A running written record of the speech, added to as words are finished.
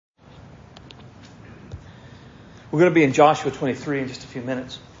We're going to be in Joshua 23 in just a few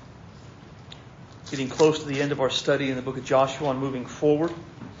minutes. Getting close to the end of our study in the book of Joshua and moving forward,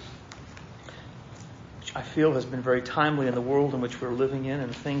 which I feel has been very timely in the world in which we're living in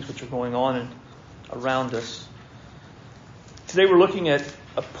and things which are going on and around us. Today we're looking at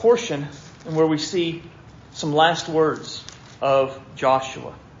a portion where we see some last words of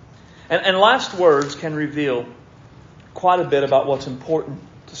Joshua. And last words can reveal quite a bit about what's important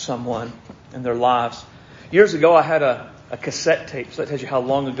to someone in their lives. Years ago, I had a cassette tape, so that tells you how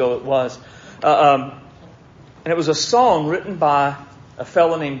long ago it was. And it was a song written by a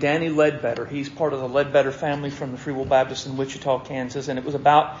fellow named Danny Ledbetter. He's part of the Ledbetter family from the Free Will Baptist in Wichita, Kansas. And it was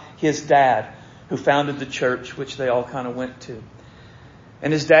about his dad, who founded the church, which they all kind of went to.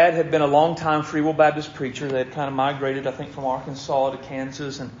 And his dad had been a long-time Free Will Baptist preacher. They had kind of migrated, I think, from Arkansas to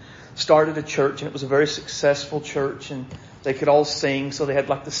Kansas and started a church. And it was a very successful church. And they could all sing, so they had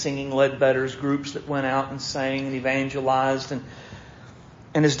like the singing Ledbetters groups that went out and sang and evangelized.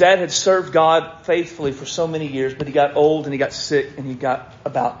 And his dad had served God faithfully for so many years, but he got old and he got sick and he got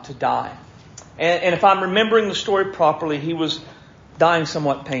about to die. And if I'm remembering the story properly, he was dying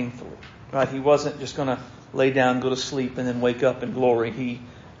somewhat painfully. Right? He wasn't just going to lay down, go to sleep, and then wake up in glory. He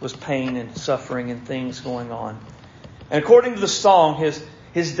was pain and suffering and things going on. And according to the song,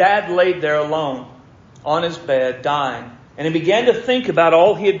 his dad laid there alone on his bed, dying. And he began to think about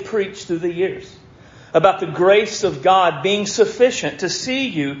all he had preached through the years. About the grace of God being sufficient to see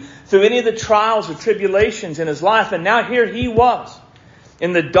you through any of the trials or tribulations in his life. And now here he was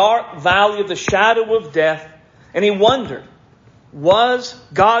in the dark valley of the shadow of death. And he wondered, was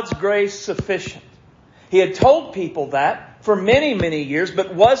God's grace sufficient? He had told people that for many, many years,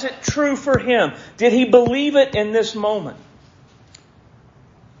 but was it true for him? Did he believe it in this moment?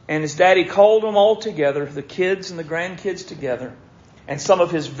 And his daddy called them all together, the kids and the grandkids together. And some of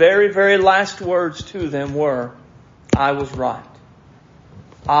his very, very last words to them were, I was right.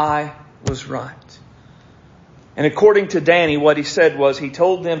 I was right. And according to Danny, what he said was, he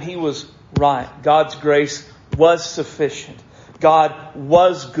told them he was right. God's grace was sufficient. God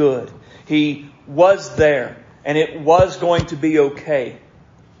was good. He was there. And it was going to be okay.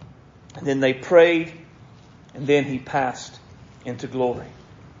 And then they prayed. And then he passed into glory.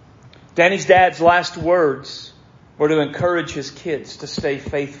 Danny's dad's last words were to encourage his kids to stay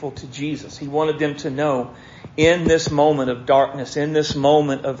faithful to Jesus. He wanted them to know in this moment of darkness, in this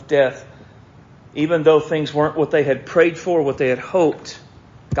moment of death, even though things weren't what they had prayed for, what they had hoped,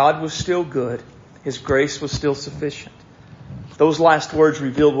 God was still good. His grace was still sufficient. Those last words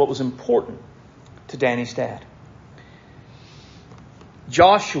revealed what was important to Danny's dad.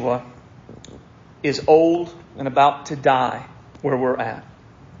 Joshua is old and about to die where we're at.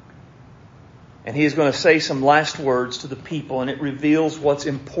 And he is going to say some last words to the people, and it reveals what's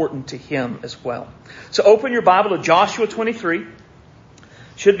important to him as well. So open your Bible to Joshua 23.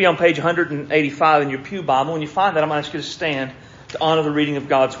 Should be on page 185 in your pew Bible. When you find that, I'm going to ask you to stand to honor the reading of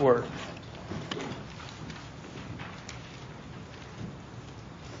God's Word.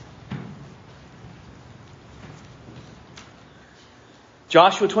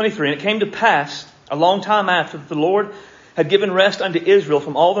 Joshua 23. And it came to pass a long time after that the Lord had given rest unto Israel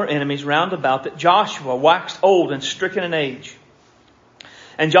from all their enemies round about, that Joshua waxed old and stricken in age.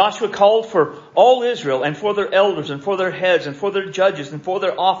 And Joshua called for all Israel, and for their elders, and for their heads, and for their judges, and for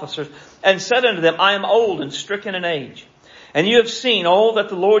their officers, and said unto them, I am old and stricken in age. And you have seen all that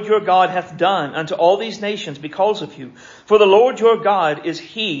the Lord your God hath done unto all these nations because of you. For the Lord your God is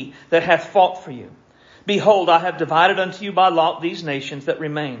he that hath fought for you. Behold, I have divided unto you by lot these nations that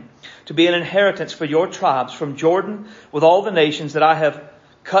remain, to be an inheritance for your tribes from Jordan with all the nations that I have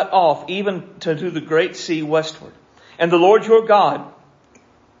cut off, even to the great sea westward. And the Lord your God,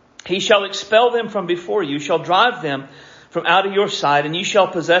 he shall expel them from before you, shall drive them from out of your sight, and ye shall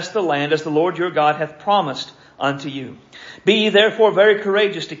possess the land as the Lord your God hath promised unto you. Be ye therefore very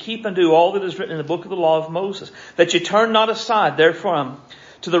courageous to keep and do all that is written in the book of the law of Moses, that ye turn not aside therefrom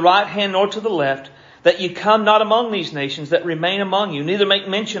to the right hand nor to the left, that ye come not among these nations that remain among you, neither make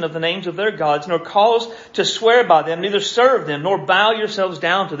mention of the names of their gods, nor cause to swear by them, neither serve them, nor bow yourselves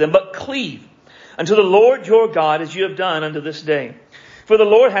down to them, but cleave unto the Lord your God as you have done unto this day. For the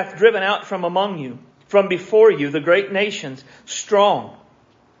Lord hath driven out from among you, from before you, the great nations and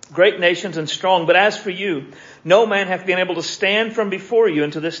strong. But as for you, no man hath been able to stand from before you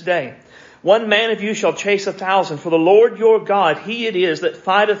unto this day. One man of you shall chase 1,000, for the Lord your God, he it is that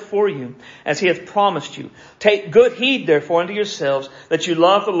fighteth for you, as he hath promised you. Take good heed therefore unto yourselves, that you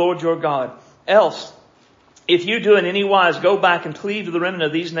love the Lord your God. Else, if you do in any wise go back and cleave to the remnant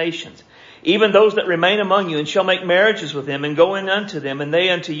of these nations, even those that remain among you, and shall make marriages with them, and go in unto them, and they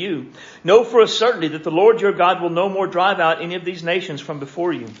unto you. Know for a certainty that the Lord your God will no more drive out any of these nations from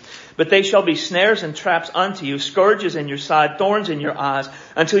before you. But they shall be snares and traps unto you, scourges in your side, thorns in your eyes,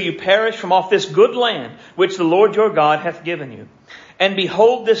 until you perish from off this good land, which the Lord your God hath given you. And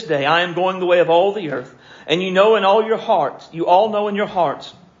behold, this day I am going the way of all the earth, and you know in all your hearts, you all know in your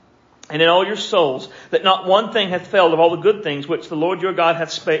hearts, and in all your souls, that not one thing hath failed of all the good things which the Lord your God hath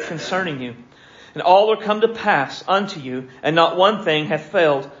spake concerning you. And all are come to pass unto you, and not one thing hath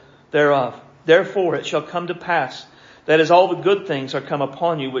failed thereof. Therefore it shall come to pass, that as all the good things are come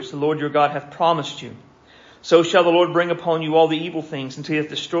upon you, which the Lord your God hath promised you, so shall the Lord bring upon you all the evil things, until he hath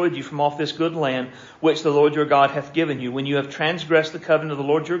destroyed you from off this good land, which the Lord your God hath given you, when you have transgressed the covenant of the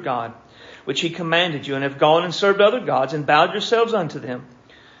Lord your God, which he commanded you, and have gone and served other gods, and bowed yourselves unto them.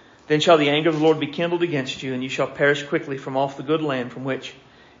 Then shall the anger of the Lord be kindled against you, and you shall perish quickly from off the good land from which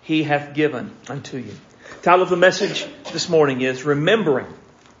he hath given unto you. The title of the message this morning is Remembering,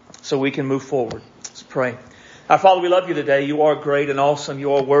 so we can move forward. Let's pray. Our Father, we love you today. You are great and awesome.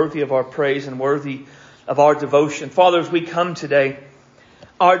 You are worthy of our praise and worthy of our devotion. Father, as we come today,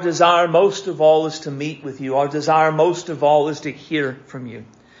 our desire most of all is to meet with you. Our desire most of all is to hear from you.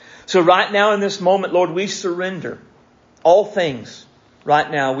 So right now in this moment, Lord, we surrender all things.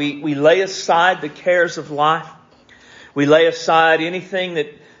 Right now, we lay aside the cares of life. We lay aside anything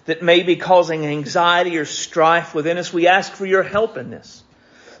that may be causing anxiety or strife within us. We ask for your help in this.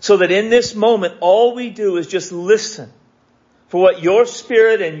 So that in this moment, all we do is just listen for what your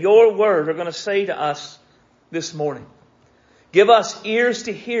Spirit and your Word are going to say to us this morning. Give us ears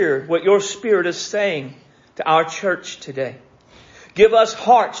to hear what your Spirit is saying to our church today. Give us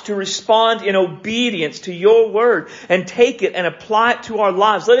hearts to respond in obedience to your word and take it and apply it to our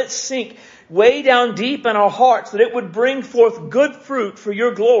lives. Let it sink way down deep in our hearts, that it would bring forth good fruit for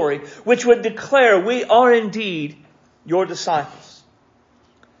your glory, which would declare we are indeed your disciples.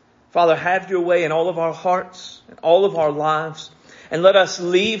 Father, have your way in all of our hearts and all of our lives, and let us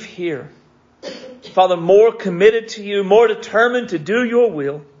leave here, Father, more committed to you, more determined to do your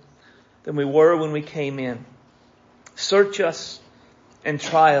will than we were when we came in. Search us and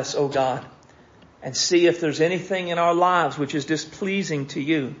try us, O God, and see if there's anything in our lives which is displeasing to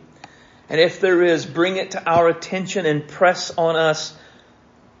you. And if there is, bring it to our attention and press on us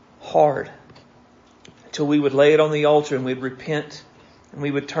hard until we would lay it on the altar and we'd repent and we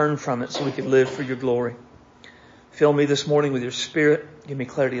would turn from it so we could live for your glory. Fill me this morning with your Spirit. Give me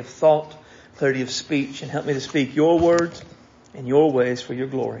clarity of thought, clarity of speech, and help me to speak your words and your ways for your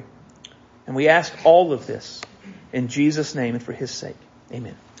glory. And we ask all of this in Jesus' name and for his sake.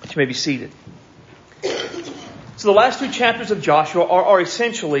 Amen. You may be seated. So the last two chapters of Joshua are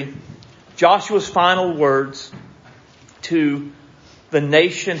essentially Joshua's final words to the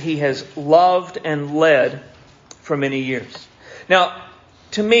nation he has loved and led for many years. Now,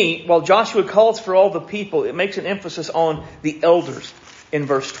 to me, while Joshua calls for all the people, it makes an emphasis on the elders in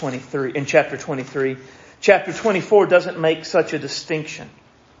verse 23, in chapter 23. Chapter 24 doesn't make such a distinction.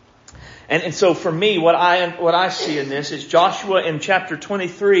 And so for me, what I see in this is Joshua in chapter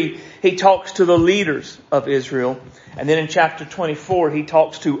 23, he talks to the leaders of Israel. And then in chapter 24, he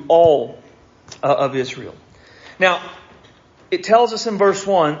talks to all of Israel. Now, it tells us in verse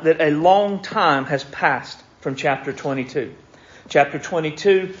 1 that a long time has passed from chapter 22. Chapter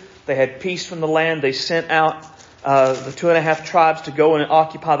 22, they had peace from the land. They sent out the 2.5 tribes to go and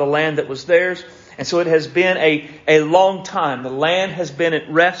occupy the land that was theirs. And so it has been a long time. The land has been at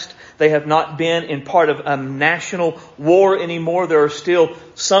rest. They have not been in part of a national war anymore. There are still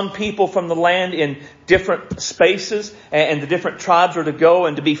some people from the land in different spaces, and the different tribes are to go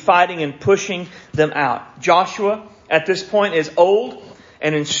and to be fighting and pushing them out. Joshua, at this point, is old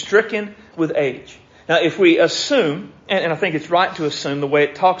and stricken with age. Now, if we assume, and I think it's right to assume the way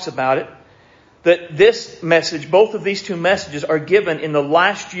it talks about it, that this message, both of these two messages, are given in the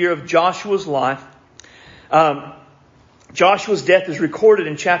last year of Joshua's life. Joshua's death is recorded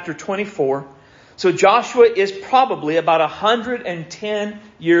in chapter 24. So Joshua is probably about 110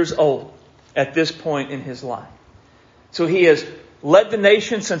 years old at this point in his life. So he has led the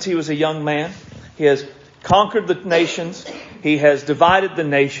nation since he was a young man. He has conquered the nations. He has divided the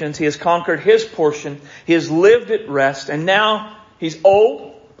nations. He has conquered his portion. He has lived at rest. And now he's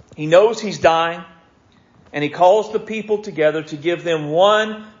old. He knows he's dying. And he calls the people together to give them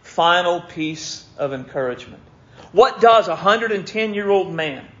one final piece of encouragement. What does a 110-year-old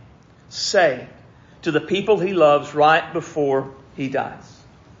man say to the people he loves right before he dies?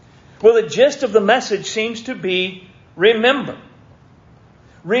 Well, the gist of the message seems to be, remember.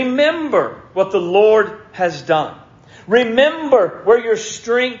 Remember what the Lord has done. Remember where your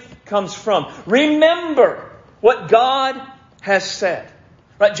strength comes from. Remember what God has said.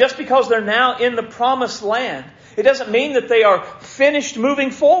 Right? Just because they're now in the promised land, it doesn't mean that they are finished moving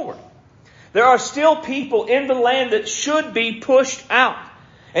forward. There are still people in the land that should be pushed out.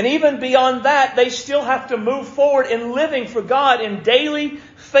 And even beyond that, they still have to move forward in living for God in daily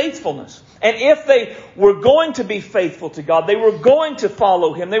faithfulness. And if they were going to be faithful to God, they were going to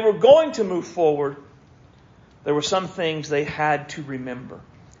follow Him, they were going to move forward, there were some things they had to remember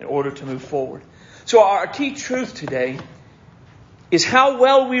in order to move forward. So our key truth today is how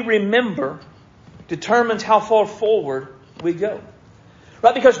well we remember determines how far forward we go.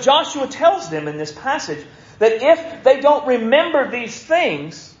 Right? Because Joshua tells them in this passage that if they don't remember these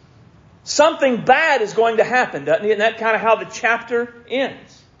things, something bad is going to happen, doesn't it? And that's kind of how the chapter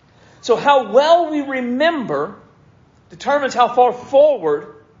ends. So how well we remember determines how far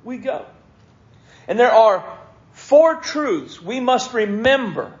forward we go. And there are 4 truths we must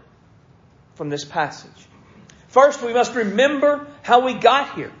remember from this passage. First, we must remember how we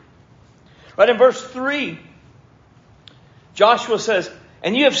got here. Right in verse 3, Joshua says,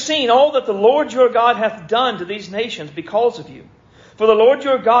 "And you have seen all that the Lord your God hath done to these nations because of you. For the Lord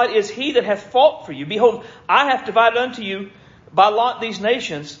your God is He that hath fought for you. Behold, I have divided unto you by lot these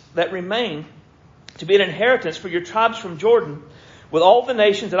nations that remain to be an inheritance for your tribes from Jordan, with all the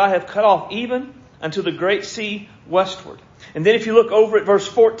nations that I have cut off, even unto the great sea westward." And then if you look over at verse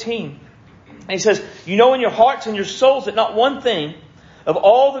 14, and he says, "You know in your hearts and your souls that not one thing of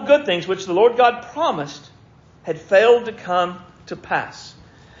all the good things which the Lord God promised had failed to come to pass."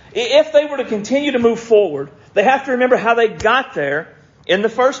 If they were to continue to move forward, they have to remember how they got there in the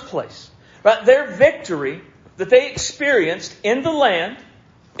first place. Right? Their victory that they experienced in the land,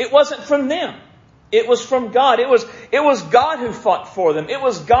 it wasn't from them. It was from God. It was God who fought for them. It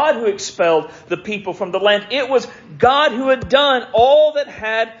was God who expelled the people from the land. It was God who had done all that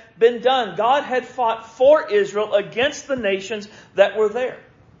had been done. God had fought for Israel against the nations that were there.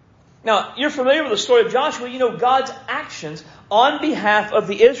 Now, you're familiar with the story of Joshua. You know God's actions on behalf of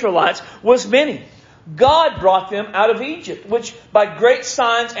the Israelites was many. God brought them out of Egypt, which by great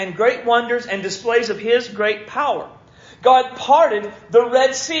signs and great wonders and displays of His great power. God parted the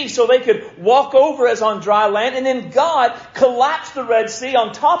Red Sea so they could walk over as on dry land. And then God collapsed the Red Sea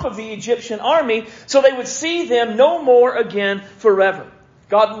on top of the Egyptian army so they would see them no more again forever.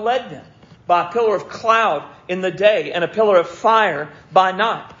 God led them by a pillar of cloud in the day and a pillar of fire by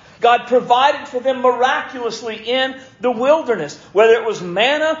night. God provided for them miraculously in the wilderness, whether it was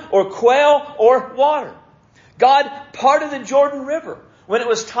manna or quail or water. God parted the Jordan River when it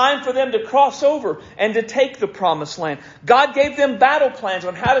was time for them to cross over and to take the promised land. God gave them battle plans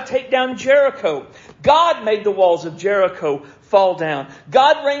on how to take down Jericho. God made the walls of Jericho fall down.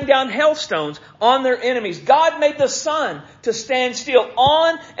 God rained down hailstones on their enemies. God made the sun to stand still.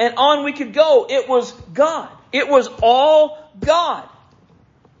 On and on we could go. It was God. It was all God.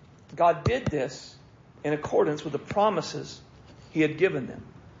 God did this in accordance with the promises He had given them.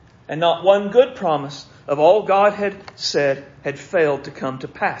 And not one good promise of all God had said had failed to come to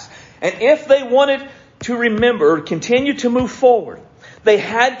pass. And if they wanted to remember or continue to move forward, they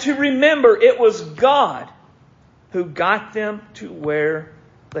had to remember it was God who got them to where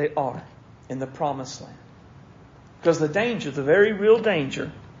they are in the promised land. Because the danger, the very real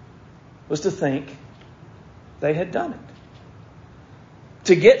danger, was to think they had done it.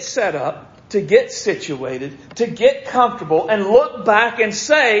 To get set up, to get situated, to get comfortable and look back and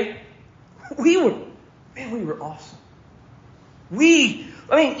say, we were awesome.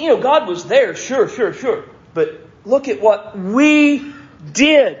 God was there, sure. But look at what we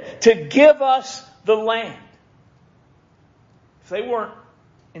did to give us the land. If they weren't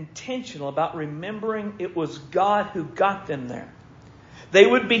intentional about remembering it was God who got them there, they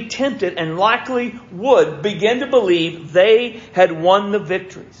would be tempted and likely would begin to believe they had won the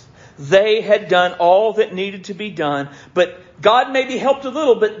victories. They had done all that needed to be done. But God maybe helped a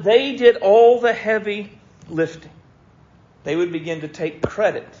little, but they did all the heavy lifting. They would begin to take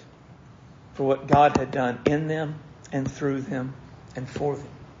credit for what God had done in them and through them and for them.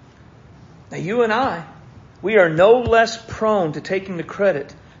 Now you and I, we are no less prone to taking the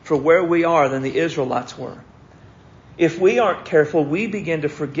credit for where we are than the Israelites were. If we aren't careful, we begin to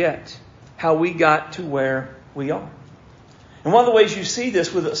forget how we got to where we are. And one of the ways you see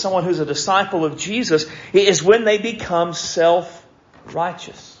this with someone who's a disciple of Jesus is when they become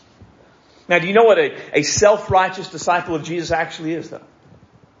self-righteous. Now, do you know what a self-righteous disciple of Jesus actually is, though?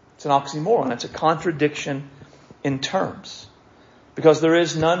 It's an oxymoron. It's a contradiction in terms. Because there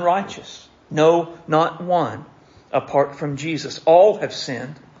is none righteous. No, not one, apart from Jesus. All have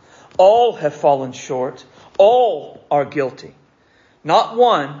sinned. All have fallen short. All are guilty. not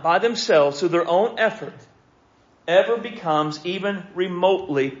one by themselves through their own effort, ever becomes even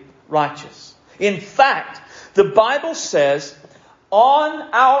remotely righteous. In fact, the Bible says, on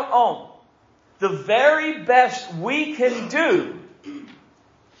our own, the very best we can do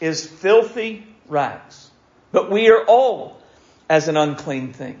is filthy rags. But we are all as an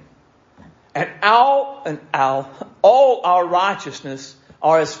unclean thing. And all our righteousness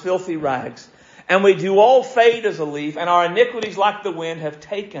are as filthy rags. And we do all fade as a leaf, and our iniquities like the wind have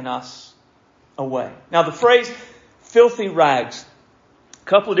taken us away. Now the phrase filthy rags, a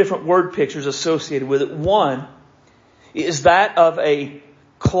couple of different word pictures associated with it. One is that of a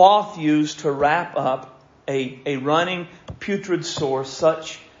cloth used to wrap up a running putrid sore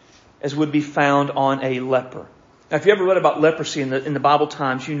such as would be found on a leper. Now if you ever read about leprosy in the Bible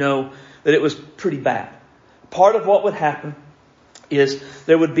times, you know that it was pretty bad. Part of what would happen is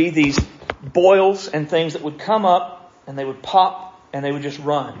there would be these boils and things that would come up and they would pop and they would just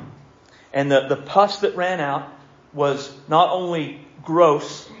run. And the pus that ran out was not only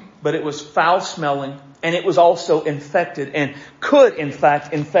gross, but it was foul smelling, and it was also infected and could in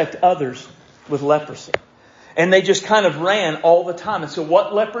fact infect others with leprosy. And they just kind of ran all the time. And so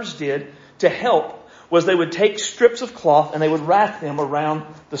what lepers did to help was they would take strips of cloth and they would wrap them around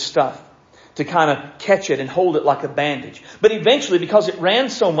the stuff to kind of catch it and hold it like a bandage. But eventually, because it ran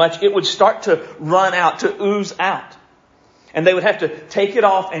so much, it would start to run out, to ooze out. And they would have to take it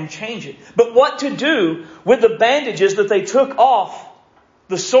off and change it. But what to do with the bandages that they took off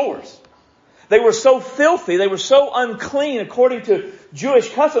the sores? They were so filthy, they were so unclean according to Jewish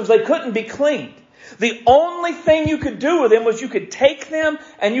customs, they couldn't be cleaned. The only thing you could do with them was you could take them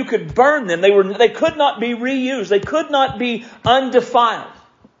and you could burn them. They could not be reused. They could not be undefiled.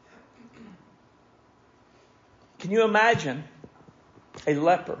 Can you imagine a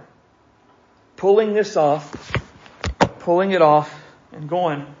leper pulling this off, pulling it off, and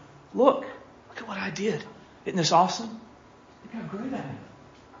going, look at what I did. Isn't this awesome? Look how great I am.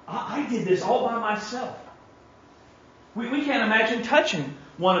 I did this all by myself. We can't imagine touching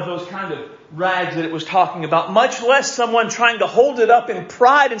one of those kind of rags that it was talking about, much less someone trying to hold it up in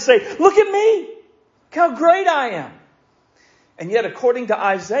pride and say, look at me. Look how great I am. And yet, according to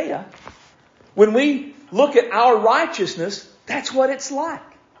Isaiah, when we look at our righteousness, that's what it's like.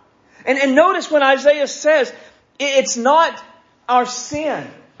 And notice when Isaiah says, it's not our sin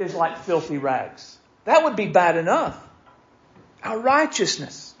is like filthy rags. That would be bad enough. Our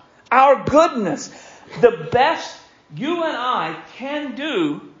righteousness, our goodness, the best you and I can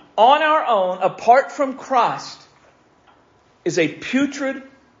do on our own, apart from Christ, is a putrid,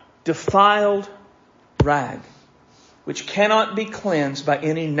 defiled rag, which cannot be cleansed by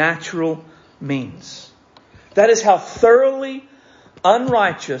any natural means. That is how thoroughly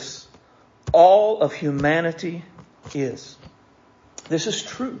unrighteous all of humanity is. This is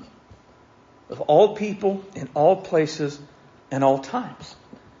true of all people in all places and all times.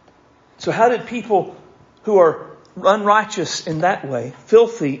 So how did people who are unrighteous in that way,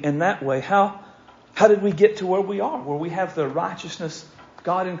 filthy in that way, how did we get to where we are, where we have the righteousness of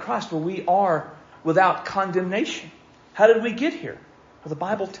God in Christ, where we are without condemnation? How did we get here? Well, the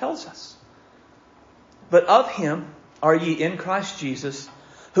Bible tells us. But of Him are ye in Christ Jesus,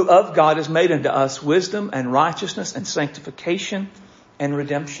 who of God is made unto us wisdom and righteousness and sanctification and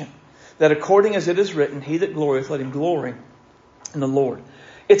redemption. That according as it is written, he that glorieth, let him glory in the Lord.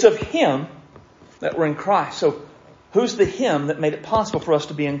 It's of Him that we're in Christ. So who's the Him that made it possible for us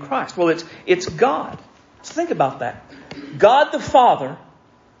to be in Christ? Well, it's God. Let's think about that. God the Father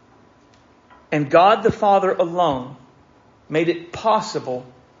and God the Father alone made it possible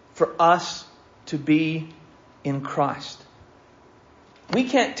for us to be in Christ. We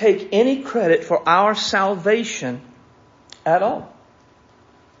can't take any credit for our salvation at all.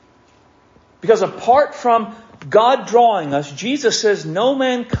 Because apart from God drawing us, Jesus says, no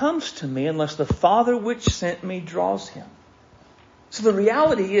man comes to me unless the Father which sent me draws him. So the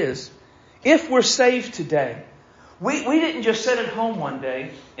reality is, if we're saved today, we didn't just sit at home one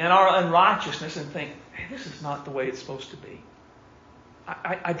day in our unrighteousness and think, hey, this is not the way it's supposed to be.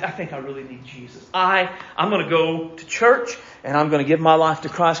 I think I really need Jesus. I'm going to go to church and I'm going to give my life to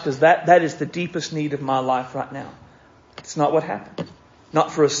Christ because that is the deepest need of my life right now. It's not what happened.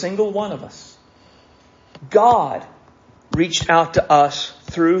 Not for a single one of us. God reached out to us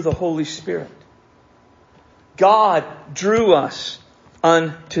through the Holy Spirit. God drew us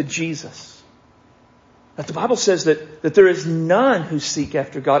unto Jesus. But the Bible says that there is none who seek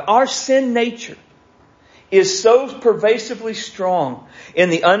after God. Our sin nature is so pervasively strong in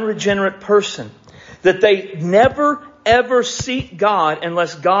the unregenerate person that they never ever seek God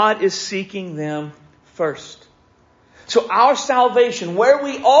unless God is seeking them first. So our salvation, where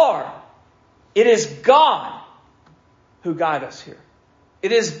we are, it is God who guided us here.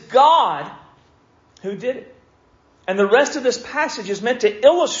 It is God who did it. And the rest of this passage is meant to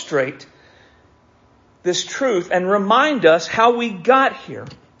illustrate this truth and remind us how we got here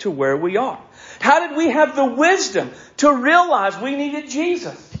to where we are. How did we have the wisdom to realize we needed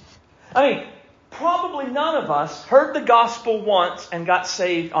Jesus? I mean, probably none of us heard the gospel once and got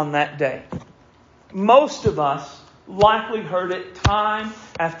saved on that day. Most of us likely heard it time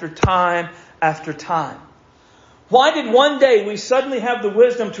after time after time. Why did one day we suddenly have the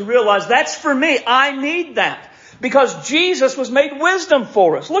wisdom to realize that's for me, I need that? Because Jesus was made wisdom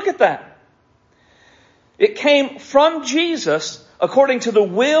for us. Look at that. It came from Jesus according to the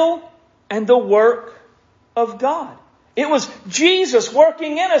will and the work of God. It was Jesus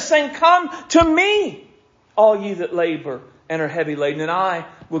working in us saying, come to me, all ye that labor and are heavy laden, and I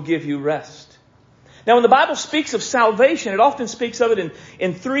will give you rest. Now, when the Bible speaks of salvation, it often speaks of it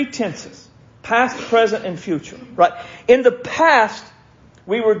in three tenses. Past, present, and future. Right? In the past,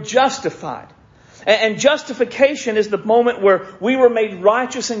 we were justified. And justification is the moment where we were made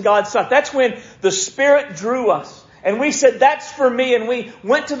righteous in God's sight. That's when the Spirit drew us. And we said, that's for me. And we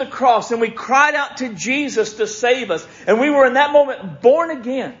went to the cross and we cried out to Jesus to save us. And we were in that moment born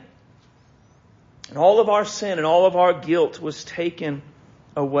again. And all of our sin and all of our guilt was taken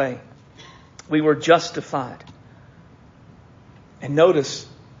away. We were justified. And notice,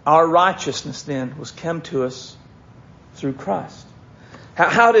 our righteousness then was come to us through Christ.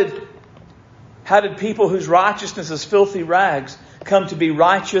 How did people whose righteousness is filthy rags come to be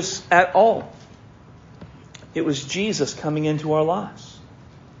righteous at all? It was Jesus coming into our lives.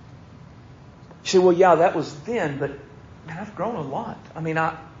 You say, well, yeah, that was then, but man, I've grown a lot. I mean,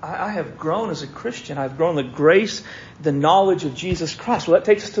 I have grown as a Christian. I've grown the grace, the knowledge of Jesus Christ. Well, that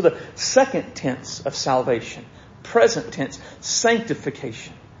takes us to the second tense of salvation. Present tense,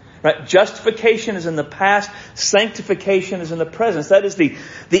 sanctification. Right? Justification is in the past. Sanctification is in the present. That is the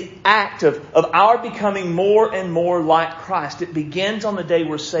act of our becoming more and more like Christ. It begins on the day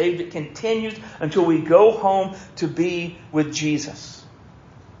we're saved. It continues until we go home to be with Jesus.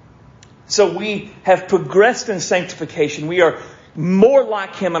 So we have progressed in sanctification. We are more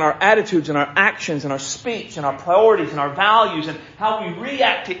like Him in our attitudes and our actions and our speech and our priorities and our values and how we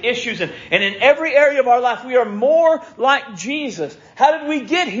react to issues. And in every area of our life, we are more like Jesus. How did we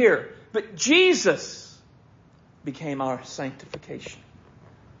get here? But Jesus became our sanctification.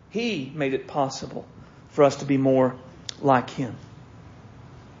 He made it possible for us to be more like Him.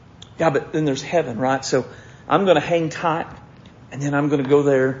 Yeah, but then there's heaven, right? So I'm going to hang tight and then I'm going to go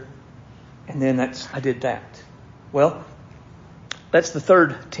there and then I did that. Well, that's the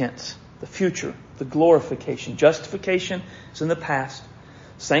third tense, the future, the glorification. Justification is in the past.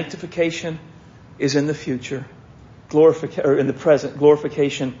 Sanctification is in the future. Or in the present.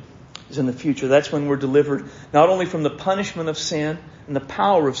 Glorification is in the future. That's when we're delivered not only from the punishment of sin and the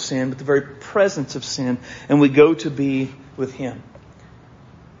power of sin, but the very presence of sin, and we go to be with Him.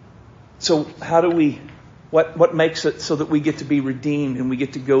 So how do we, what makes it so that we get to be redeemed and we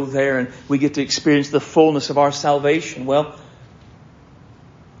get to go there and we get to experience the fullness of our salvation? Well,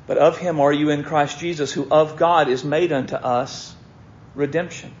 but of Him are you in Christ Jesus, who of God is made unto us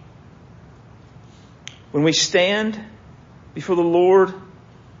redemption. When we stand before the Lord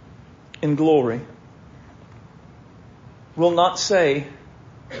in glory, we'll not say,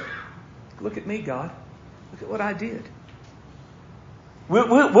 look at me, God. Look at what I did.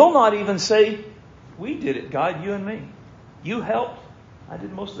 We'll not even say, we did it, God, you and me. You helped. I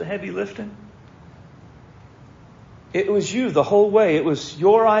did most of the heavy lifting. It was you the whole way. It was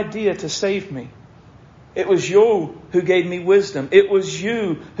your idea to save me. It was you who gave me wisdom. It was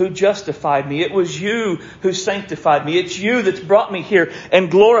you who justified me. It was you who sanctified me. It's you that's brought me here and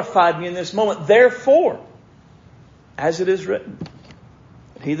glorified me in this moment. Therefore, as it is written,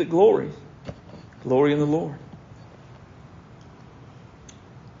 he that glories, glory in the Lord.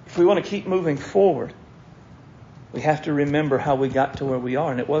 If we want to keep moving forward, we have to remember how we got to where we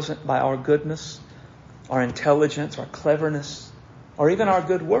are. And it wasn't by our goodness, our intelligence, our cleverness, or even our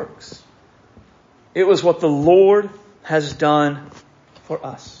good works. It was what the Lord has done for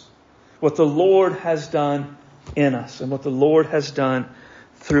us. What the Lord has done in us. And what the Lord has done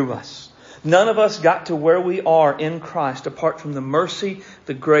through us. None of us got to where we are in Christ apart from the mercy,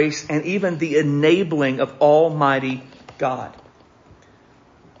 the grace, and even the enabling of Almighty God.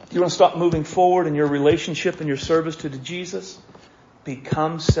 Do you want to stop moving forward in your relationship and your service to Jesus?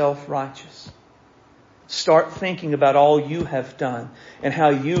 Become self-righteous. Start thinking about all you have done and how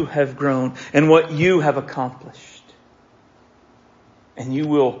you have grown and what you have accomplished. And you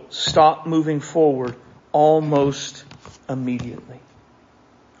will stop moving forward almost immediately.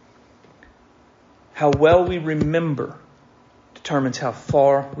 How well we remember determines how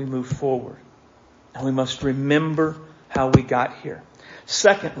far we move forward. And we must remember how we got here.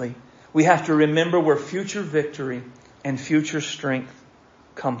 Secondly, we have to remember where future victory and future strength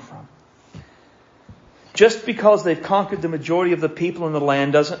come from. Just because they've conquered the majority of the people in the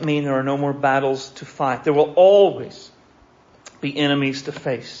land doesn't mean there are no more battles to fight. There will always be enemies to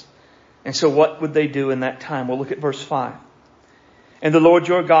face. And so what would they do in that time? Well, look at verse 5. And the Lord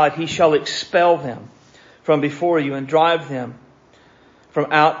your God, He shall expel them from before you and drive them from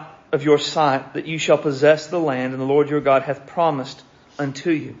out of your sight, that you shall possess the land, and the Lord your God hath promised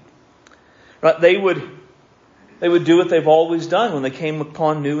unto you. Right? They would do what they've always done when they came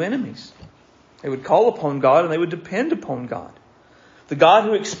upon new enemies. They would call upon God and they would depend upon God. The God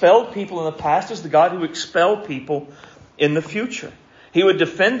who expelled people in the past is the God who expelled people in the future. He would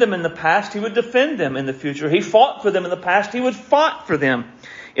defend them in the past. He would defend them in the future. He fought for them in the past. He would fight for them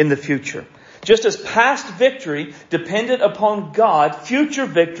in the future. Just as past victory depended upon God, future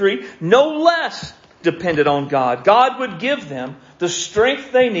victory no less depended on God. God would give them the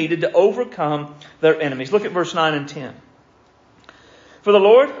strength they needed to overcome their enemies. Look at verse 9 and 10. For the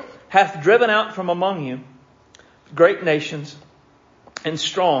Lord hath driven out from among you great nations and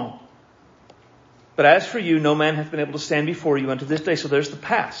strong. But as for you, no man hath been able to stand before you unto this day. So there's the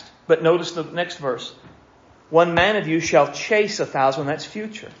past. But notice the next verse. One man of you shall chase 1,000. That's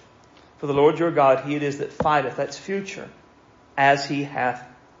future. For the Lord your God, He it is that fighteth. That's future. As He hath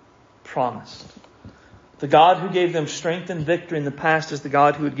promised. The God who gave them strength and victory in the past is the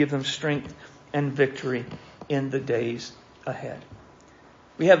God who would give them strength and victory in the days ahead.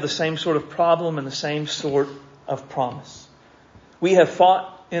 We have the same sort of problem and the same sort of promise. We have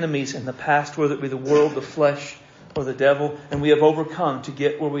fought enemies in the past, whether it be the world, the flesh, or the devil, and we have overcome to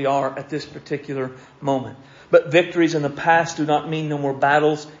get where we are at this particular moment. But victories in the past do not mean no more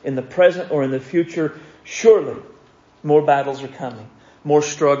battles in the present or in the future. Surely, more battles are coming. More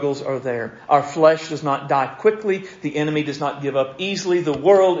struggles are there. Our flesh does not die quickly. The enemy does not give up easily. The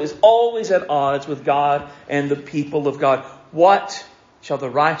world is always at odds with God and the people of God. What shall the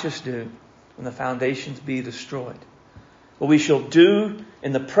righteous do when the foundations be destroyed? Well, we shall do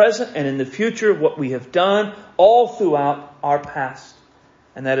in the present and in the future what we have done all throughout our past.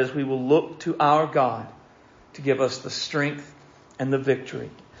 And that is, we will look to our God to give us the strength and the victory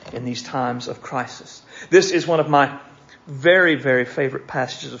in these times of crisis. This is one of my very, very favorite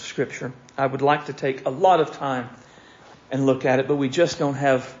passages of Scripture. I would like to take a lot of time and look at it, but we just don't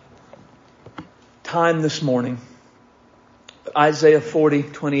have time this morning. Isaiah 40,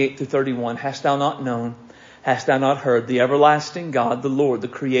 28 through 31. Hast thou not known? Hast thou not heard? The everlasting God, the Lord, the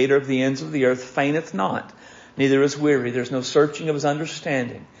creator of the ends of the earth, fainteth not, neither is weary. There's no searching of His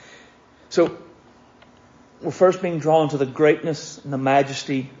understanding. So, we're first being drawn to the greatness and the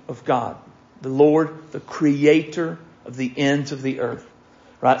majesty of God. The Lord, the creator of the ends of the earth.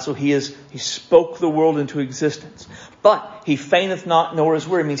 Right? So He spoke the world into existence. But He fainteth not, nor is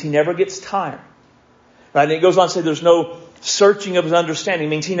weary. It means He never gets tired. Right? And it goes on to say there's no searching of His understanding.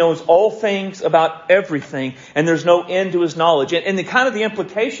 It means He knows all things about everything, and there's no end to His knowledge. And the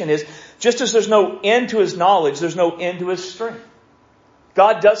implication is, just as there's no end to His knowledge, there's no end to His strength.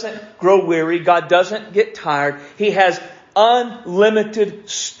 God doesn't grow weary. God doesn't get tired. He has unlimited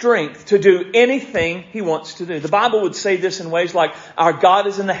strength to do anything He wants to do. The Bible would say this in ways like, our God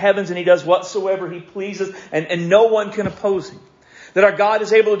is in the heavens and He does whatsoever He pleases, and no one can oppose Him. That our God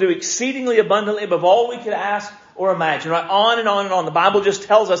is able to do exceedingly abundantly above all we could ask or imagine. Right? On and on and on. The Bible just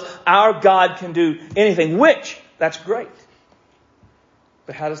tells us our God can do anything, which, that's great.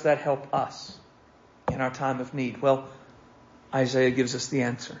 But how does that help us in our time of need? Well, Isaiah gives us the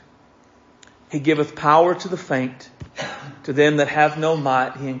answer. He giveth power to the faint. To them that have no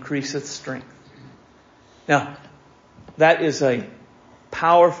might, He increaseth strength. Now, that is a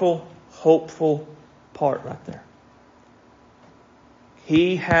powerful, hopeful part right there.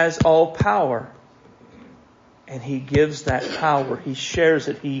 He has all power. And He gives that power. He shares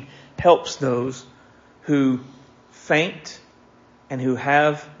it. He helps those who faint and who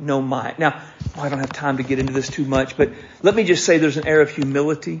have no might. Now, I don't have time to get into this too much, but let me just say there's an air of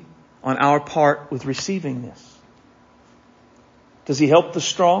humility on our part with receiving this. Does He help the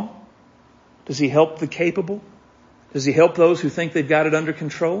strong? Does He help the capable? Does He help those who think they've got it under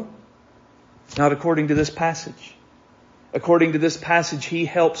control? Not according to this passage. According to this passage, He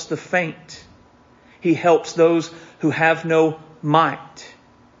helps the faint. He helps those who have no might.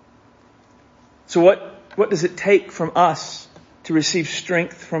 So what does it take from us to receive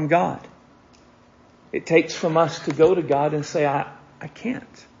strength from God? It takes from us to go to God and say, I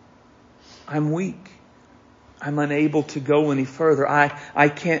can't. I'm weak. I'm unable to go any further. I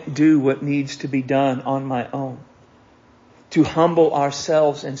can't do what needs to be done on my own. To humble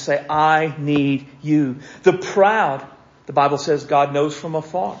ourselves and say, I need you. The proud, the Bible says God knows from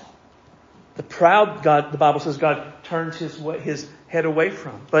afar. The proud, God, the Bible says God turns his head away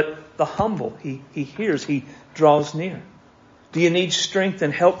from. But the humble, He hears, He draws near. Do you need strength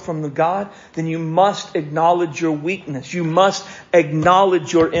and help from the God? Then you must acknowledge your weakness. You must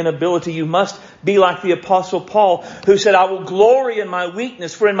acknowledge your inability. You must be like the Apostle Paul, who said, I will glory in my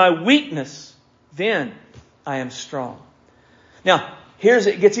weakness, for in my weakness, then I am strong. Now,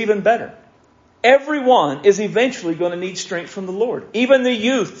 it gets even better. Everyone is eventually going to need strength from the Lord. Even the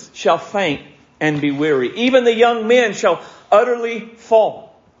youth shall faint and be weary. Even the young men shall utterly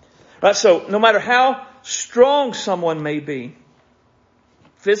fall. Right? So, no matter how strong someone may be,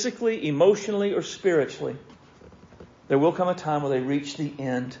 physically, emotionally, or spiritually, there will come a time where they reach the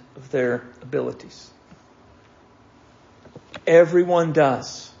end of their abilities. Everyone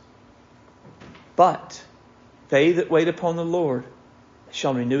does. But they that wait upon the Lord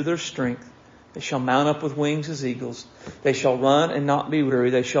shall renew their strength. They shall mount up with wings as eagles. They shall run and not be weary.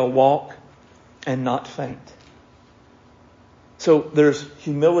 They shall walk and not faint. So there's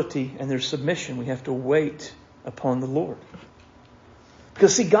humility and there's submission. We have to wait upon the Lord.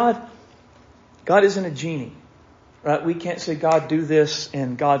 Because see, God isn't a genie. Right? We can't say, God, do this,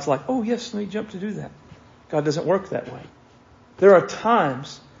 and God's like, oh yes, let me jump to do that. God doesn't work that way. There are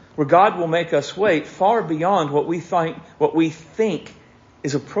times where God will make us wait far beyond what we think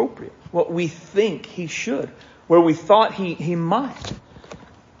is appropriate, what we think He should, where we thought He might.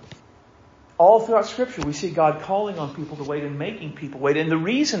 All throughout Scripture, we see God calling on people to wait and making people wait. And the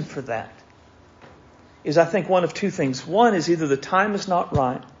reason for that is, I think, one of two things. One is either the time is not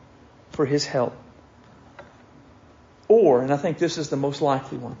right for His help, or, and I think this is the most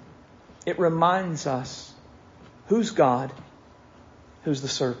likely one, it reminds us who's God, who's the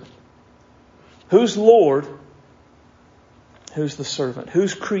servant. Who's Lord, who's the servant.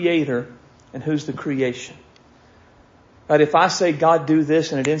 Who's creator, and who's the creation. Right? If I say, God, do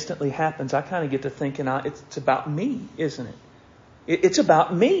this, and it instantly happens, I kind of get to thinking, it's about me, isn't it? It's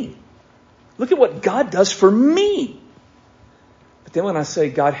about me. Look at what God does for me. But then when I say,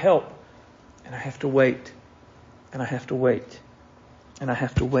 God, help, and I have to wait, and I have to wait, and I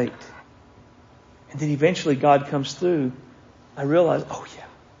have to wait, and then eventually God comes through, I realize, oh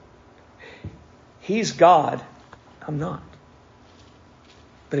yeah, He's God, I'm not.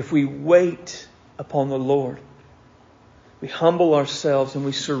 But if we wait upon the Lord, we humble ourselves and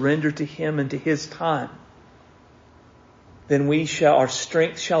we surrender to Him and to His time, then our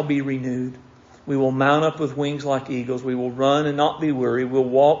strength shall be renewed. We will mount up with wings like eagles. We will run and not be weary. We'll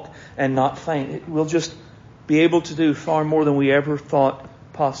walk and not faint. We'll just be able to do far more than we ever thought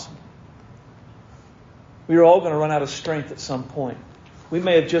possible. We are all going to run out of strength at some point. We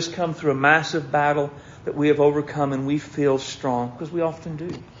may have just come through a massive battle that we have overcome and we feel strong, because we often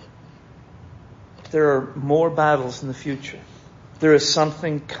do. There are more battles in the future. There is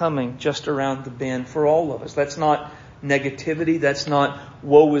something coming just around the bend for all of us. That's not negativity. That's not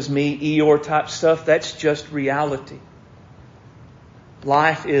woe is me, Eeyore type stuff. That's just reality.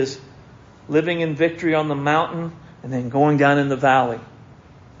 Life is living in victory on the mountain and then going down in the valley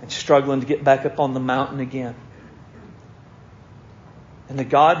and struggling to get back up on the mountain again. And the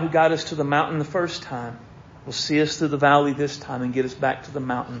God who got us to the mountain the first time will see us through the valley this time and get us back to the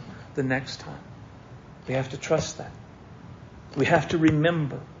mountain the next time. We have to trust that. We have to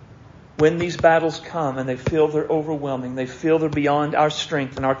remember when these battles come and they feel they're overwhelming, they feel they're beyond our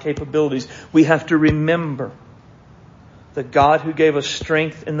strength and our capabilities, we have to remember the God who gave us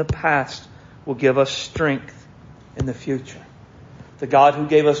strength in the past will give us strength in the future. The God who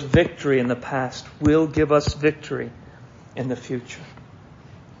gave us victory in the past will give us victory in the future.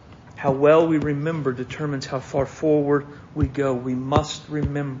 How well we remember determines how far forward we go. We must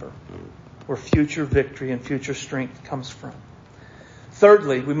remember where future victory and future strength comes from.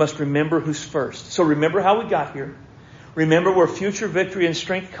 Thirdly, we must remember who's first. So remember how we got here. Remember where future victory and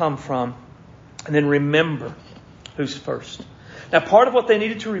strength come from. And then remember who's first. Now, part of what they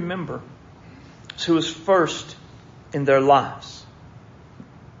needed to remember is who was first in their lives.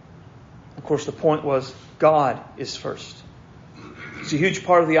 Of course, the point was God is first. It's a huge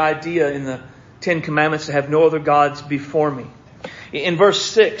part of the idea in the Ten Commandments to have no other gods before me. In verse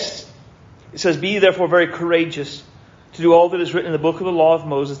 6, it says, Be ye therefore very courageous to do all that is written in the book of the law of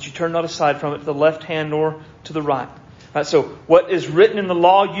Moses, that you turn not aside from it to the left hand nor to the right. Right, so what is written in the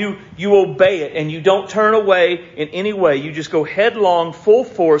law, you obey it and you don't turn away in any way. You just go headlong, full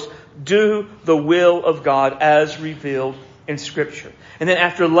force, do the will of God as revealed in Scripture. And then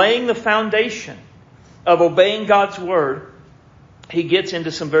after laying the foundation of obeying God's word, he gets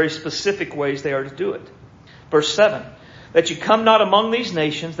into some very specific ways they are to do it. Verse 7, that you come not among these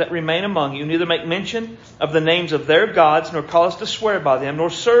nations that remain among you, neither make mention of the names of their gods, nor cause to swear by them, nor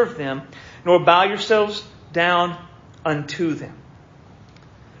serve them, nor bow yourselves down unto them.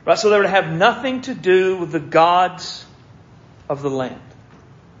 Right? So they were to have nothing to do with the gods of the land.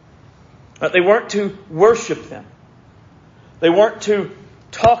 Right? They weren't to worship them. They weren't to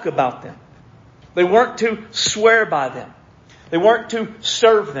talk about them. They weren't to swear by them. They weren't to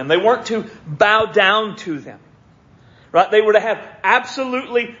serve them. They weren't to bow down to them. Right? They were to have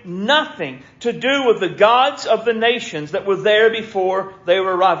absolutely nothing to do with the gods of the nations that were there before they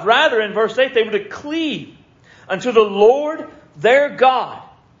were arrived. Rather, in verse 8, they were to cleave unto the Lord their God,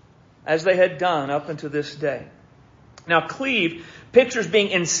 as they had done up unto this day. Now, cleave pictures being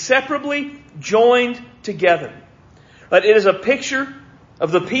inseparably joined together. But it is a picture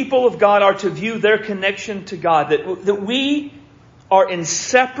of the people of God are to view their connection to God. That we are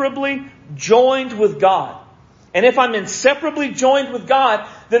inseparably joined with God. And if I'm inseparably joined with God,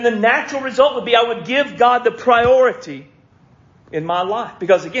 then the natural result would be I would give God the priority in my life.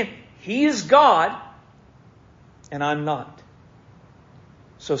 Because again, He is God and I'm not.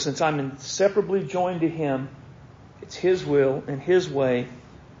 So since I'm inseparably joined to Him, it's His will and His way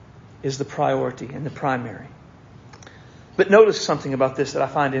is the priority and the primary. But notice something about this that I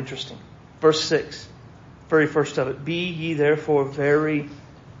find interesting. Verse 6, very first of it. Be ye therefore very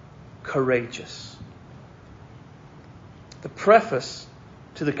courageous. The preface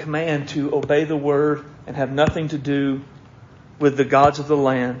to the command to obey the word and have nothing to do with the gods of the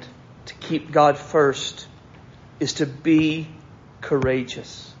land, to keep God first, is to be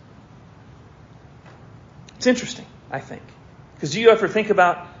courageous. It's interesting, I think. Because do you ever think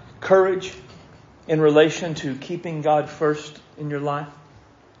about courage in relation to keeping God first in your life?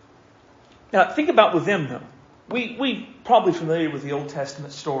 Now, think about with them, though. We probably familiar with the Old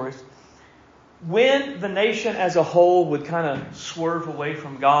Testament stories. When the nation as a whole would kind of swerve away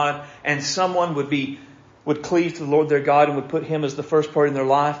from God and someone would cleave to the Lord their God and would put Him as the first part in their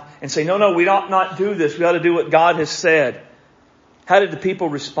life and say, no, we ought not do this. We ought to do what God has said. How did the people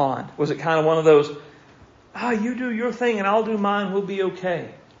respond? Was it kind of one of those, you do your thing and I'll do mine, we'll be okay?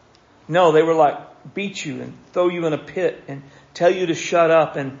 No, they were like, beat you and throw you in a pit and tell you to shut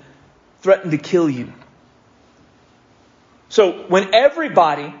up and threaten to kill you. So when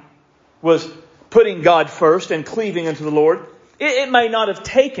everybody was putting God first and cleaving unto the Lord, it may not have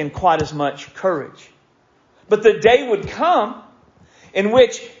taken quite as much courage. But the day would come in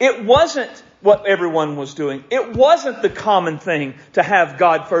which it wasn't what everyone was doing. It wasn't the common thing to have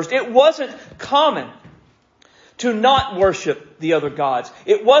God first. It wasn't common to not worship the other gods.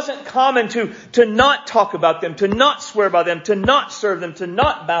 It wasn't common to not talk about them, to not swear by them, to not serve them, to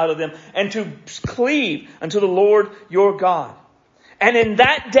not bow to them, and to cleave unto the Lord your God. And in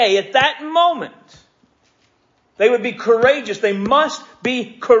that day, at that moment, they would be courageous. They must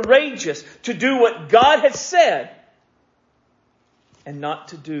be courageous to do what God has said and not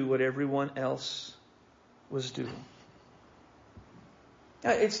to do what everyone else was doing.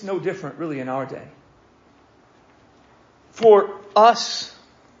 Now, it's no different really in our day. For us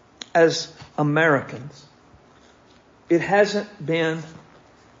as Americans, it hasn't been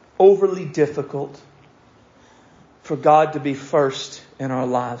overly difficult for God to be first in our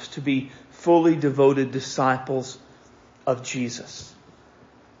lives, to be fully devoted disciples of Jesus.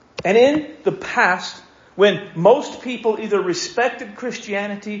 And in the past, when most people either respected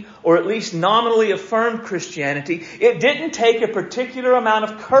Christianity or at least nominally affirmed Christianity, it didn't take a particular amount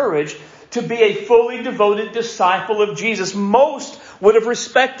of courage to be a fully devoted disciple of Jesus. Most would have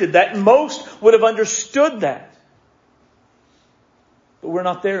respected that. Most would have understood that. But we're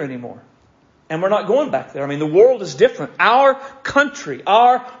not there anymore. And we're not going back there. I mean, the world is different. Our country,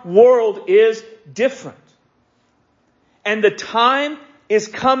 our world is different. And the time is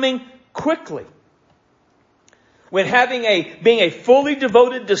coming quickly when being a fully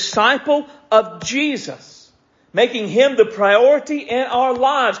devoted disciple of Jesus, making Him the priority in our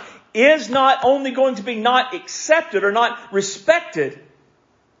lives, is not only going to be not accepted or not respected,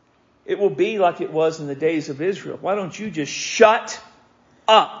 it will be like it was in the days of Israel. Why don't you just shut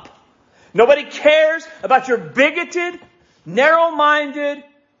up? Nobody cares about your bigoted, narrow-minded,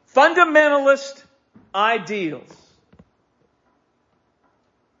 fundamentalist ideals.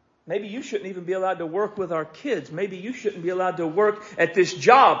 Maybe you shouldn't even be allowed to work with our kids. Maybe you shouldn't be allowed to work at this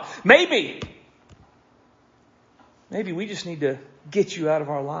job. Maybe we just need to get you out of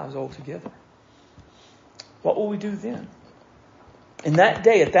our lives altogether. What will we do then? In that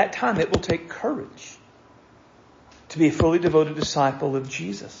day, at that time, it will take courage to be a fully devoted disciple of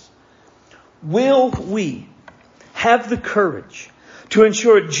Jesus. will we have the courage to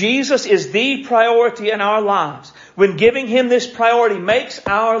ensure Jesus is the priority in our lives when giving Him this priority makes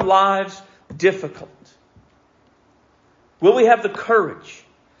our lives difficult? Will we have the courage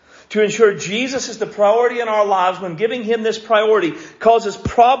to ensure Jesus is the priority in our lives when giving Him this priority causes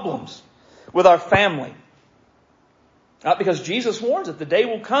problems with our family? Not because Jesus warns that the day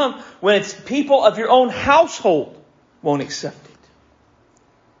will come when it's people of your own household won't accept it.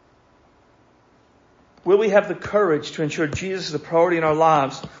 Will we have the courage to ensure Jesus is the priority in our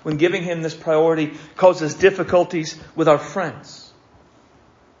lives when giving Him this priority causes difficulties with our friends?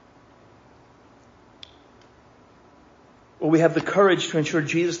 Will we have the courage to ensure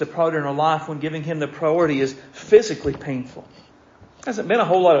Jesus is the priority in our life when giving Him the priority is physically painful? There hasn't been a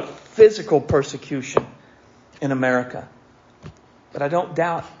whole lot of physical persecution in America, but I don't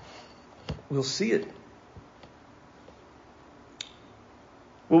doubt we'll see it.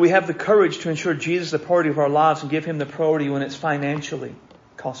 Will we have the courage to ensure Jesus is the priority of our lives and give Him the priority when it's financially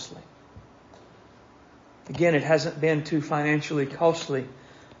costly? Again, it hasn't been too financially costly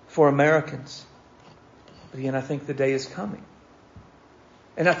for Americans. But again, I think the day is coming.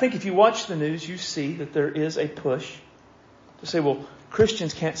 And I think if you watch the news, you see that there is a push to say, well,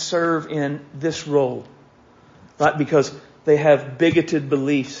 Christians can't serve in this role, right? Because they have bigoted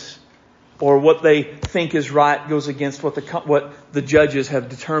beliefs, or what they think is right goes against what the judges have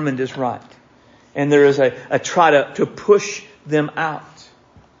determined is right. And there is a try to push them out.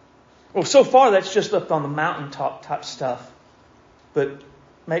 Well, so far that's just up on the mountaintop type stuff. But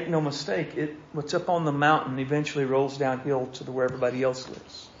make no mistake, what's up on the mountain eventually rolls downhill to where everybody else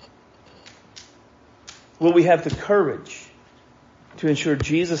lives. Will we have the courage to ensure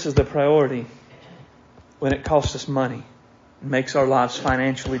Jesus is the priority when it costs us money and makes our lives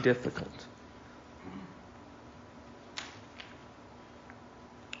financially difficult?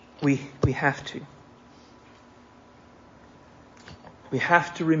 We have to. We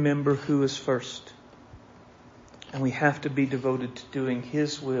have to remember who is first. And we have to be devoted to doing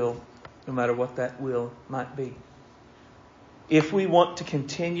His will, no matter what that will might be. If we want to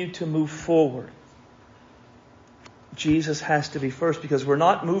continue to move forward, Jesus has to be first, because we're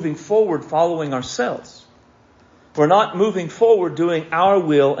not moving forward following ourselves. We're not moving forward doing our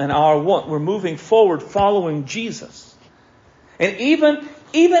will and our want. We're moving forward following Jesus. And even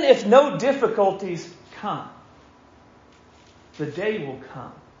if no difficulties come, the day will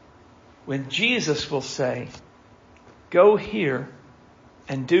come when Jesus will say, go here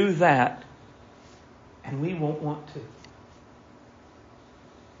and do that, and we won't want to.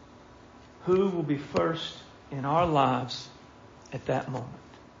 Who will be first in our lives at that moment?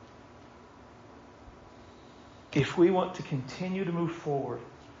 If we want to continue to move forward,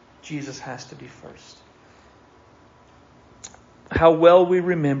 Jesus has to be first. How well we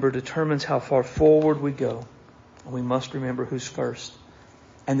remember determines how far forward we go. And we must remember who's first.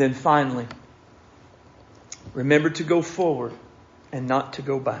 And then finally, remember to go forward and not to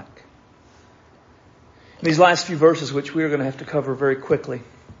go back. In these last few verses, which we are going to have to cover very quickly,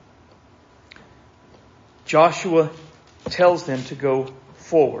 Joshua tells them to go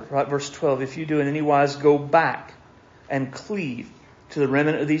forward. Right, verse 12, if you do in any wise go back and cleave to the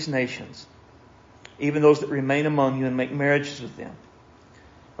remnant of these nations, even those that remain among you, and make marriages with them.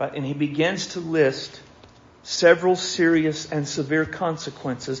 Right, and he begins to list several serious and severe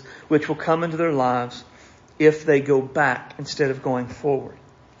consequences which will come into their lives if they go back instead of going forward.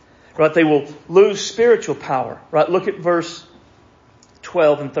 Right, they will lose spiritual power. Right, look at verse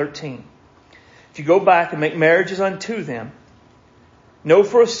 12 and 13. If you go back and make marriages unto them, know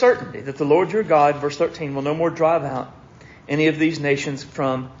for a certainty that the Lord your God, verse 13, will no more drive out any of these nations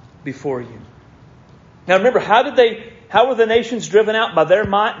from before you. Now remember, how were the nations driven out? By their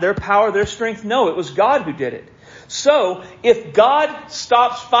might, their power, their strength? No, it was God who did it. So, if God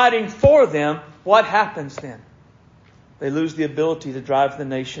stops fighting for them, what happens then? They lose the ability to drive the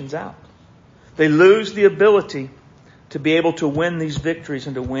nations out. They lose the ability to be able to win these victories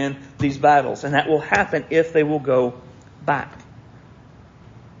and to win these battles. And that will happen if they will go back.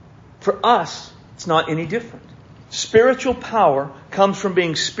 For us, it's not any different. Spiritual power comes from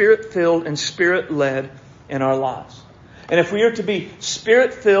being Spirit-filled and Spirit-led in our lives. And if we are to be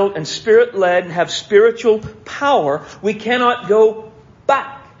Spirit-filled and Spirit-led and have spiritual power, we cannot go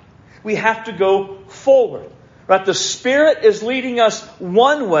back. We have to go forward. Right? The Spirit is leading us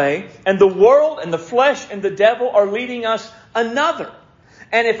one way, and the world and the flesh and the devil are leading us another.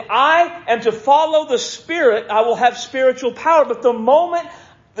 And if I am to follow the Spirit, I will have spiritual power. But the moment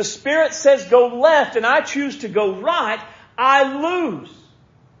the Spirit says go left and I choose to go right, I lose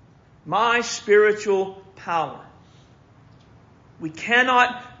my spiritual power. We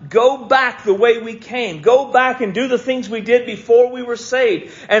cannot go back the way we came. Go back and do the things we did before we were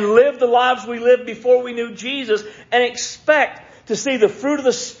saved. And live the lives we lived before we knew Jesus. And expect to see the fruit of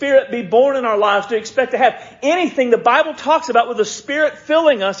the Spirit be born in our lives. To expect to have anything the Bible talks about with the Spirit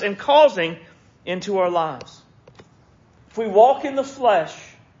filling us and causing into our lives. If we walk in the flesh,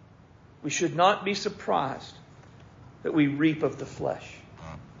 we should not be surprised that we reap of the flesh.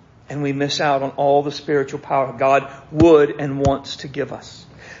 And we miss out on all the spiritual power God would and wants to give us.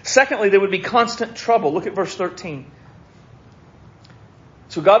 Secondly, there would be constant trouble. Look at verse 13.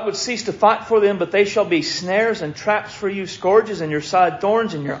 So God would cease to fight for them, but they shall be snares and traps for you, scourges in your side,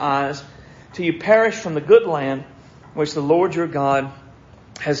 thorns in your eyes, till you perish from the good land which the Lord your God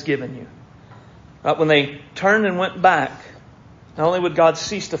has given you. Right, when they turned and went back, not only would God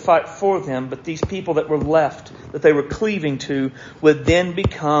cease to fight for them, but these people that were left, that they were cleaving to, would then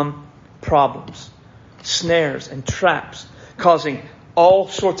become problems, snares and traps, causing all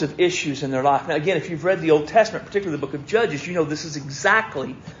sorts of issues in their life. Now again, if you've read the Old Testament, particularly the book of Judges, you know this is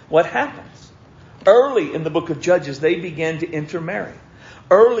exactly what happens. Early in the book of Judges, they began to intermarry.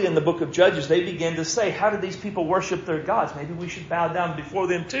 Early in the book of Judges, they began to say, how do these people worship their gods? Maybe we should bow down before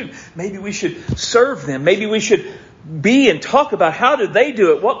them too. Maybe we should serve them. Maybe we should be and talk about how did they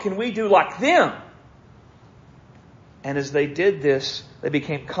do it? What can we do like them? And as they did this, they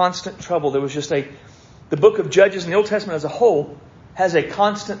became constant trouble. There was just the book of Judges and the Old Testament as a whole has a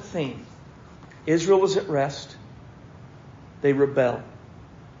constant theme. Israel was at rest. They rebel.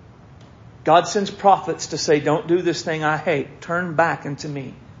 God sends prophets to say, don't do this thing I hate. Turn back unto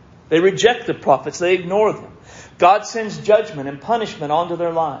me. They reject the prophets. They ignore them. God sends judgment and punishment onto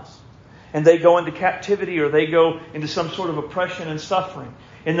their lives. And they go into captivity or they go into some sort of oppression and suffering.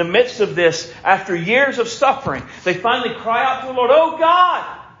 In the midst of this, after years of suffering, they finally cry out to the Lord, oh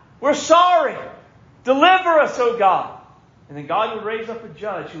God, we're sorry. Deliver us, oh God. And then God would raise up a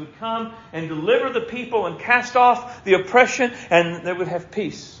judge who would come and deliver the people and cast off the oppression, and they would have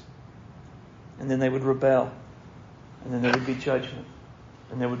peace. And then they would rebel. And then there would be judgment.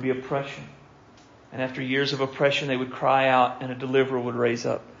 And there would be oppression. And after years of oppression, they would cry out and a deliverer would raise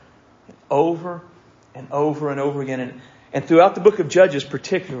up. And over and over and over again. And throughout the book of Judges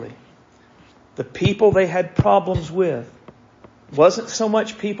particularly, the people they had problems with wasn't so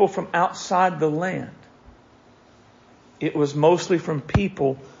much people from outside the land. It was mostly from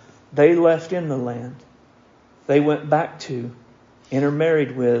people they left in the land. They went back to,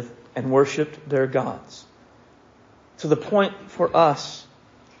 intermarried with, and worshipped their gods. To the point for us,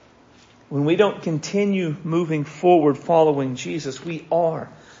 when we don't continue moving forward following Jesus, we are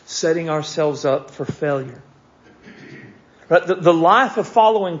setting ourselves up for failure. But the life of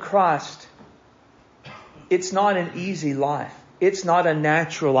following Christ, it's not an easy life. It's not a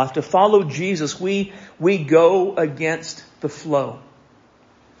natural life. To follow Jesus, we go against the flow.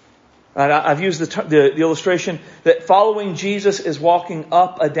 Right? I've used the illustration that following Jesus is walking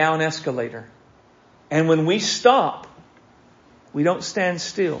up a down escalator. And when we stop, we don't stand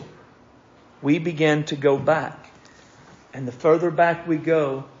still. We begin to go back. And the further back we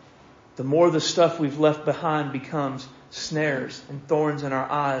go, the more the stuff we've left behind becomes snares and thorns in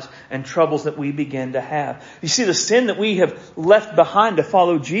our eyes and troubles that we begin to have. You see, the sin that we have left behind to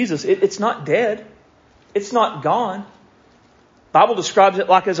follow Jesus, it's not dead. It's not gone. The Bible describes it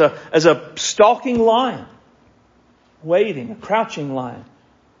like as a stalking lion, waiting, a crouching lion,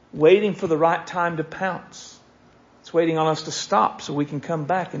 waiting for the right time to pounce. It's waiting on us to stop so we can come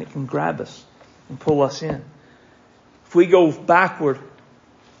back and it can grab us and pull us in. If we go backward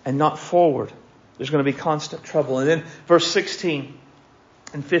and not forward, there's going to be constant trouble. And then verse 16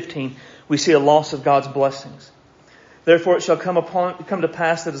 and 15, we see a loss of God's blessings. Therefore it shall come to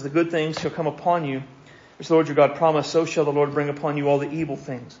pass that as the good things shall come upon you, which the Lord your God promised, so shall the Lord bring upon you all the evil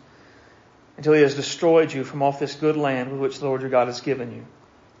things, until He has destroyed you from off this good land with which the Lord your God has given you.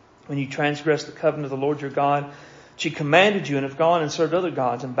 When you transgress the covenant of the Lord your God, which He commanded you, and have gone and served other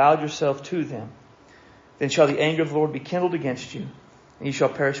gods, and bowed yourself to them, then shall the anger of the Lord be kindled against you, and you shall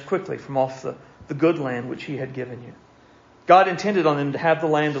perish quickly from off the good land which He had given you. God intended on them to have the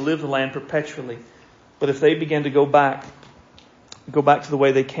land, to live the land perpetually. But if they began to go back to the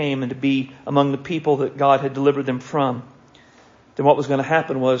way they came and to be among the people that God had delivered them from, then what was going to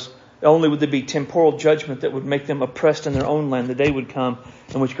happen was not only would there be temporal judgment that would make them oppressed in their own land, the day would come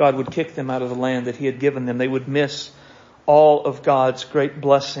in which God would kick them out of the land that He had given them. They would miss all of God's great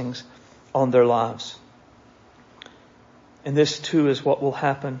blessings on their lives. And this too is what will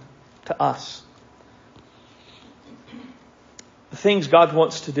happen to us. The things God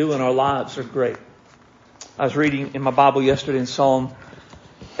wants to do in our lives are great. I was reading in my Bible yesterday in Psalm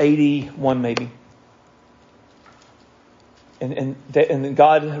 81 maybe. And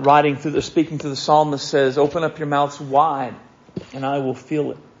God speaking through the psalmist says, open up your mouths wide and I will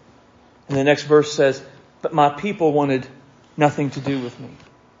fill it. And the next verse says, but my people wanted nothing to do with me.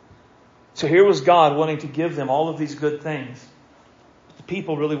 So here was God wanting to give them all of these good things. The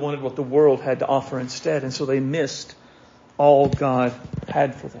people really wanted what the world had to offer instead. And so they missed all God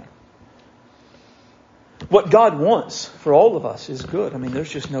had for them. What God wants for all of us is good. I mean,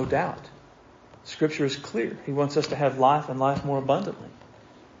 there's just no doubt. Scripture is clear. He wants us to have life and life more abundantly.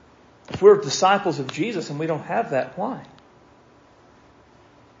 If we're disciples of Jesus and we don't have that, why?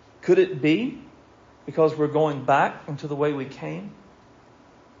 Could it be because we're going back into the way we came?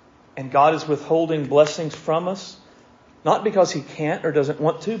 And God is withholding blessings from us? Not because He can't or doesn't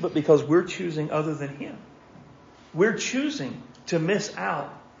want to, but because we're choosing other than Him. We're choosing to miss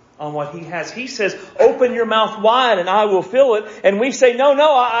out on what He has. He says, open your mouth wide and I will fill it. And we say, no,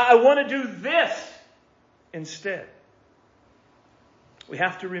 I want to do this instead. We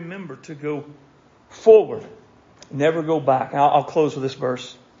have to remember to go forward, never go back. I'll close with this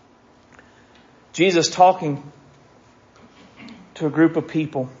verse. Jesus talking to a group of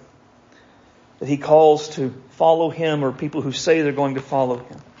people that He calls to follow Him, or people who say they're going to follow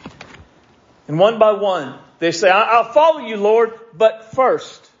Him. And one by one, they say, I'll follow you, Lord, but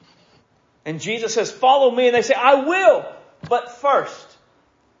first. And Jesus says, follow me. And they say, I will, but first.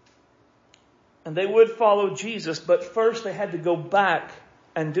 And they would follow Jesus, but first they had to go back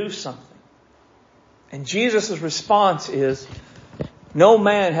and do something. And Jesus' response is, no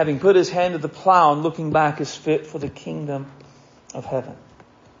man having put his hand to the plow and looking back is fit for the kingdom of heaven.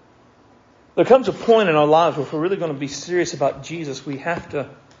 There comes a point in our lives where if we're really going to be serious about Jesus, we have to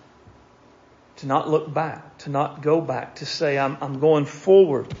not look back, to not go back, to say, I'm going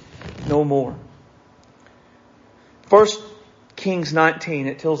forward no more. 1 Kings 19,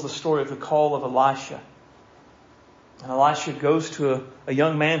 it tells the story of the call of Elisha. And Elisha goes to a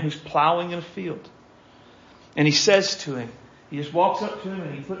young man who's plowing in a field. And he says to him, he just walks up to him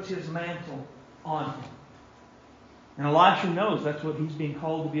and he puts his mantle on him. And Elisha knows that's what he's being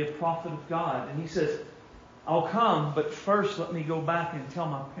called to be a prophet of God. And he says, I'll come, but first let me go back and tell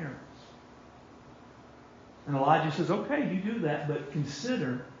my parents. And Elijah says, okay, you do that, but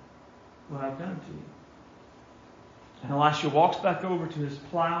consider what I've done to you. And Elisha walks back over to his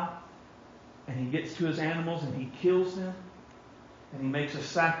plow, and he gets to his animals, and he kills them, and he makes a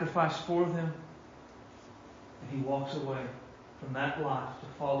sacrifice for them, and he walks away from that life to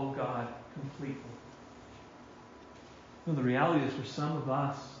follow God completely. Well, the reality is for some of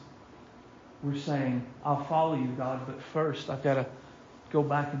us, we're saying, I'll follow you, God, but first I've got to go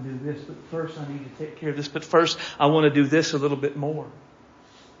back and do this. But first I need to take care of this. But first I want to do this a little bit more.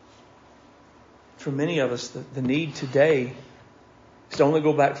 For many of us, the need today is to only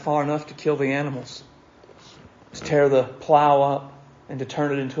go back far enough to kill the animals. To tear the plow up and to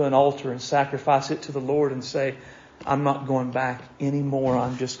turn it into an altar and sacrifice it to the Lord and say, I'm not going back anymore.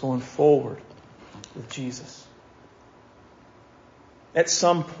 I'm just going forward with Jesus. At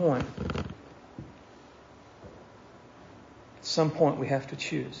some point we have to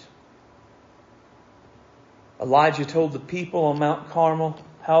choose. Elijah told the people on Mount Carmel,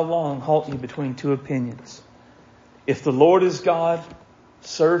 how long halt ye between two opinions? If the Lord is God,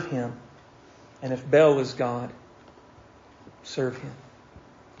 serve Him. And if Baal is God, serve Him.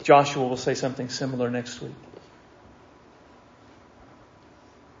 Joshua will say something similar next week.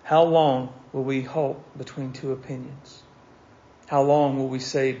 How long will we halt between two opinions? How long will we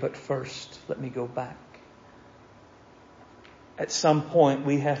say, but first, let me go back? At some point,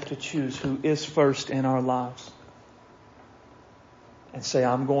 we have to choose who is first in our lives. And say,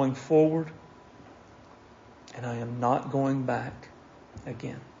 I'm going forward, and I am not going back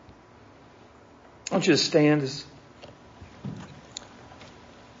again. I want you to stand as we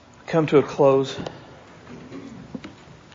come to a close.